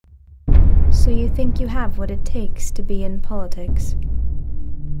you think you have what it takes to be in politics?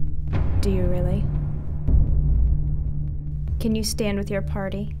 Do you really? Can you stand with your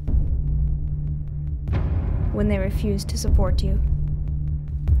party when they refuse to support you?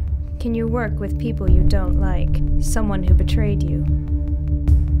 Can you work with people you don't like, someone who betrayed you?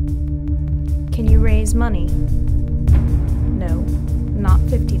 Can you raise money? No, not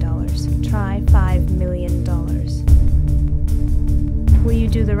 $50. Try $5 million. Will you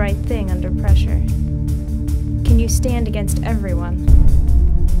do the right thing under pressure? Can you stand against everyone,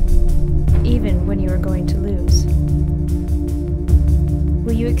 even when you are going to lose?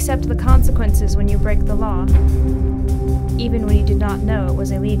 Will you accept the consequences when you break the law, even when you did not know it was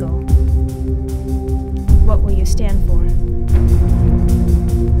illegal? What will you stand for?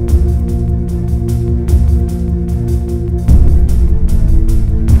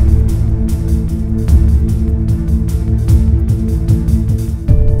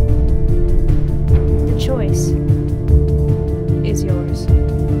 The choice is yours.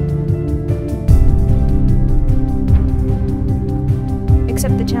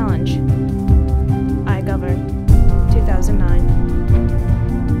 Accept the challenge. iGovern, 2009.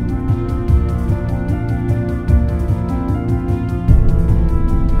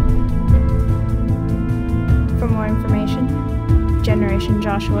 For more information,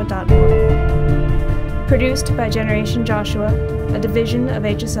 generationjoshua.org. Produced by Generation Joshua, a division of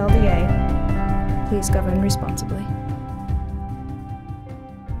HSLDA. Please govern responsibly.